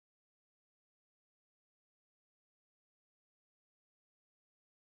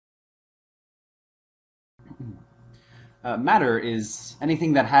Matter is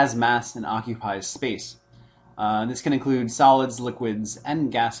anything that has mass and occupies space. This can include solids, liquids,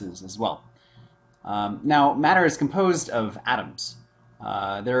 and gases as well. Now, matter is composed of atoms.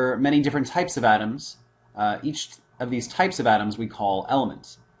 There are many different types of atoms. Each of these types of atoms we call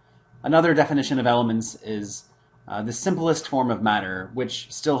elements. Another definition of elements is the simplest form of matter,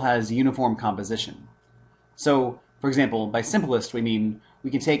 which still has uniform composition. So, for example, by simplest we mean we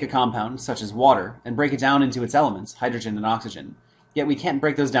can take a compound, such as water, and break it down into its elements, hydrogen and oxygen, yet we can't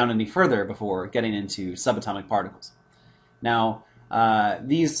break those down any further before getting into subatomic particles. Now,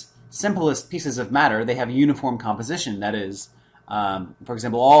 these simplest pieces of matter, they have uniform composition. That is, for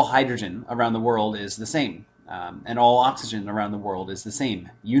example, all hydrogen around the world is the same, and all oxygen around the world is the same.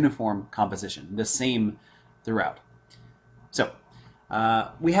 Uniform composition, the same throughout. So,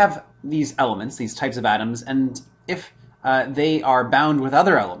 we have these elements, these types of atoms, and if they are bound with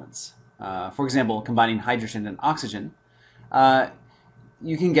other elements, for example, combining hydrogen and oxygen,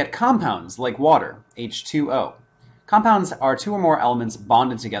 you can get compounds like water, H2O. Compounds are two or more elements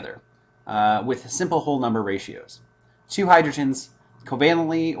bonded together with simple whole number ratios. Two hydrogens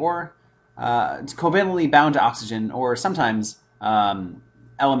covalently or covalently bound to oxygen, or sometimes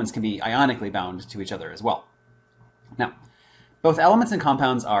elements can be ionically bound to each other as well. Now, both elements and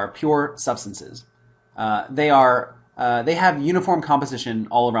compounds are pure substances. They have uniform composition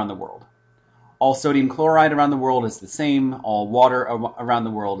all around the world. All sodium chloride around the world is the same. All water around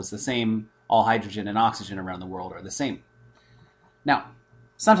the world is the same. All hydrogen and oxygen around the world are the same. Now,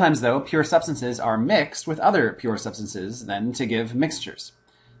 sometimes, though, pure substances are mixed with other pure substances then to give mixtures.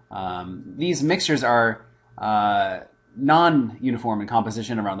 These mixtures are non-uniform in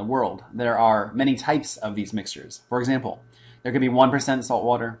composition around the world. There are many types of these mixtures. For example, there can be 1% salt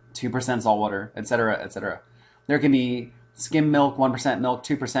water, 2% salt water, etc., etc. There can be skim milk, 1% milk,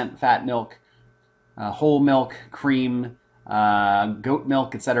 2% fat milk, whole milk, cream, goat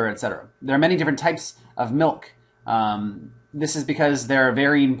milk, etc., etc. There are many different types of milk. This is because there are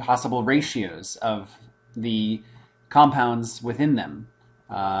varying possible ratios of the compounds within them,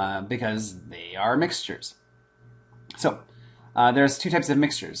 because they are mixtures. So, there's two types of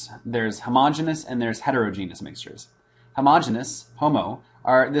mixtures. There's homogeneous and there's heterogeneous mixtures. Homogeneous, homo,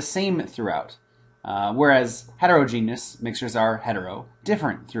 are the same throughout, whereas heterogeneous mixtures are hetero,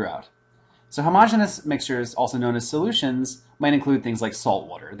 different throughout. So homogeneous mixtures, also known as solutions, might include things like salt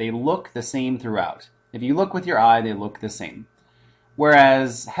water. They look the same throughout. If you look with your eye, they look the same.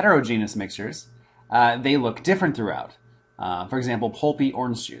 Whereas heterogeneous mixtures, they look different throughout. For example, pulpy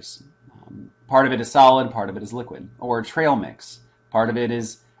orange juice. Part of it is solid, part of it is liquid. Or trail mix. Part of it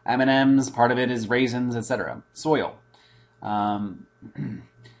is M&Ms, part of it is raisins, etc. Soil.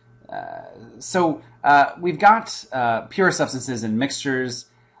 So we've got pure substances and mixtures,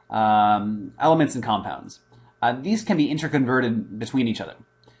 elements and compounds. These can be interconverted between each other.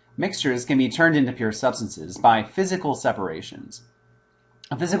 Mixtures can be turned into pure substances by physical separations.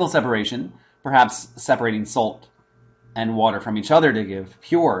 A physical separation, perhaps separating salt and water from each other to give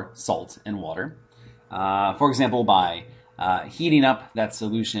pure salt and water. For example, by heating up that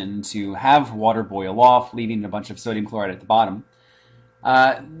solution to have water boil off, leaving a bunch of sodium chloride at the bottom.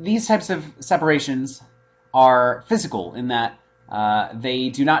 These types of separations are physical in that they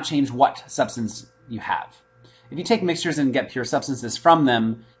do not change what substance you have. If you take mixtures and get pure substances from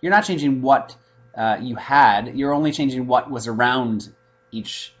them, you're not changing what you had, you're only changing what was around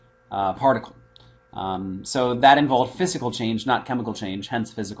each particle. So that involved physical change, not chemical change,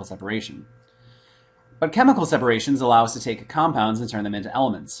 hence physical separation. But chemical separations allow us to take compounds and turn them into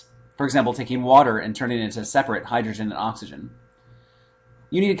elements. For example, taking water and turning it into separate hydrogen and oxygen.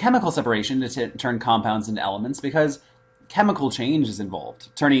 You need a chemical separation to turn compounds into elements because chemical change is involved,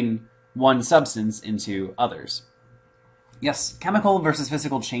 turning one substance into others. Yes, chemical versus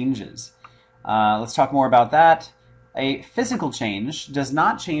physical changes. Let's talk more about that. A physical change does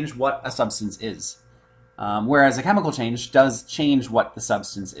not change what a substance is, whereas a chemical change does change what the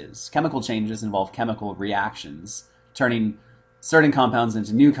substance is. Chemical changes involve chemical reactions, turning certain compounds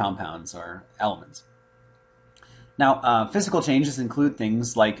into new compounds or elements. Now, physical changes include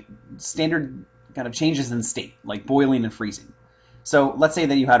things like standard kind of changes in state, like boiling and freezing. So let's say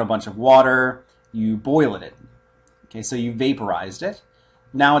that you had a bunch of water, you boiled it. Okay, so you vaporized it.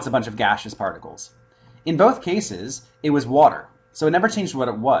 Now it's a bunch of gaseous particles. In both cases, it was water, so it never changed what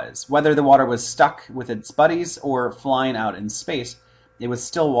it was. Whether the water was stuck with its buddies or flying out in space, it was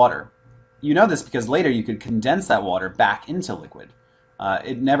still water. You know this because later you could condense that water back into liquid.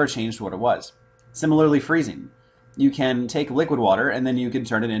 It never changed what it was. Similarly, freezing. You can take liquid water and then you can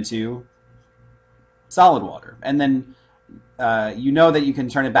turn it into solid water. And then you know that you can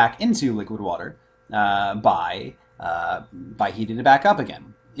turn it back into liquid water by by heating it back up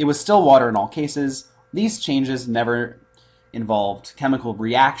again. It was still water in all cases. These changes never involved chemical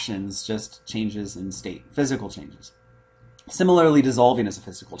reactions, just changes in state, physical changes. Similarly, dissolving is a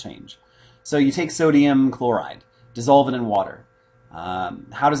physical change. So you take sodium chloride, dissolve it in water.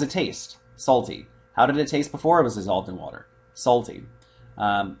 How does it taste? Salty. How did it taste before it was dissolved in water? Salty.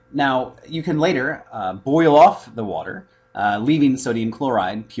 Now, you can later boil off the water, leaving sodium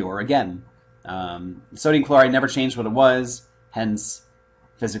chloride pure again. Sodium chloride never changed what it was, hence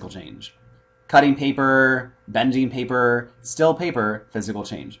physical change. Cutting paper, bending paper, still paper, physical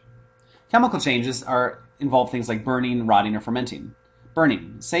change. Chemical changes involve things like burning, rotting, or fermenting.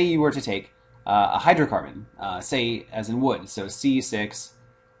 Burning. Say you were to take a hydrocarbon, say as in wood, so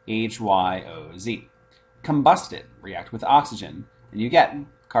C6H12O. Combust it, react with oxygen, and you get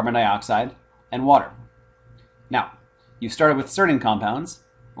carbon dioxide and water. Now, you started with certain compounds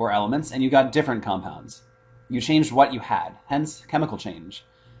or elements, and you got different compounds. You changed what you had, hence chemical change.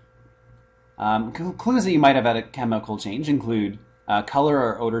 Clues that you might have had a chemical change include color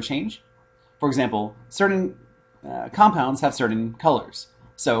or odor change. For example, certain compounds have certain colors.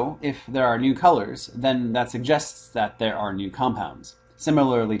 So if there are new colors, then that suggests that there are new compounds.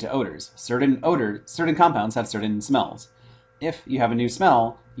 Similarly to odors, certain compounds have certain smells. If you have a new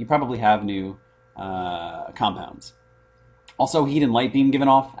smell, you probably have new compounds. Also, heat and light being given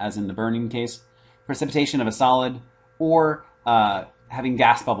off, as in the burning case, precipitation of a solid, or having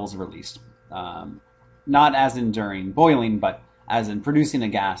gas bubbles released. Not as in during boiling, but as in producing a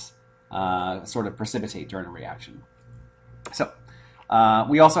gas sort of precipitate during a reaction. So,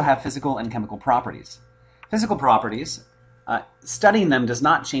 we also have physical and chemical properties. Physical properties, studying them does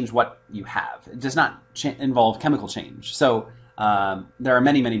not change what you have. It does not involve chemical change. So, there are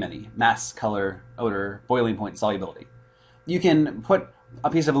many, many, many. Mass, color, odor, boiling point, solubility. You can put a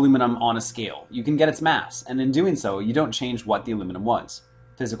piece of aluminum on a scale. You can get its mass, and in doing so, you don't change what the aluminum was.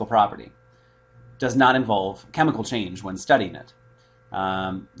 Physical property does not involve chemical change when studying it.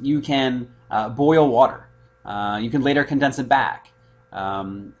 You can boil water. You can later condense it back.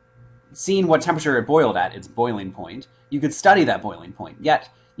 Seeing what temperature it boiled at, its boiling point, you could study that boiling point. Yet,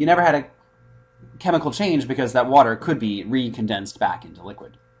 you never had a chemical change because that water could be recondensed back into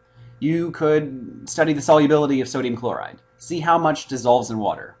liquid. You could study the solubility of sodium chloride, see how much dissolves in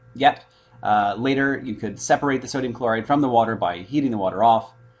water. Yet, later you could separate the sodium chloride from the water by heating the water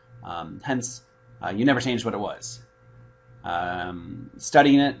off. Hence, you never changed what it was.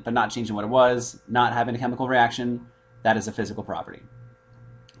 Studying it, but not changing what it was, not having a chemical reaction, that is a physical property.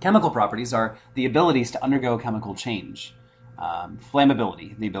 Chemical properties are the abilities to undergo chemical change.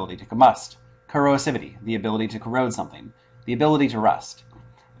 Flammability, the ability to combust. Corrosivity, the ability to corrode something. The ability to rust.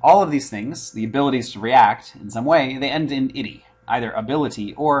 All of these things, the abilities to react in some way, they end in -ity, either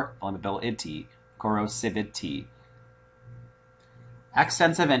ability or flammability, corrosivity.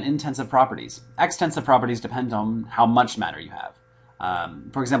 Extensive and intensive properties. Extensive properties depend on how much matter you have.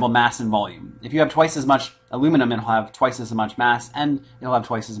 For example, mass and volume. If you have twice as much aluminum, it'll have twice as much mass, and it'll have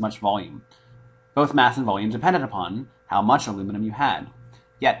twice as much volume. Both mass and volume depended upon how much aluminum you had.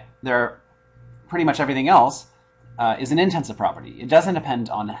 Yet, pretty much everything else is an intensive property. It doesn't depend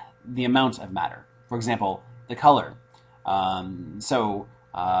on the amount of matter. For example, the color.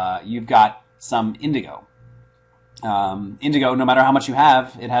 You've got some indigo. Indigo, no matter how much you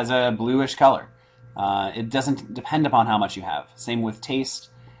have, it has a bluish color. It doesn't depend upon how much you have. Same with taste.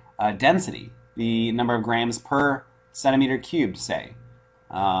 Density, the number of grams per centimeter cubed, say.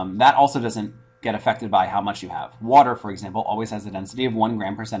 That also doesn't get affected by how much you have. Water, for example, always has a density of 1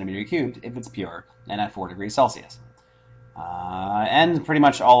 gram per centimeter cubed if it's pure and at 4 degrees Celsius. And pretty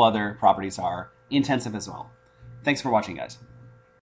much all other properties are intensive as well. Thanks for watching, guys.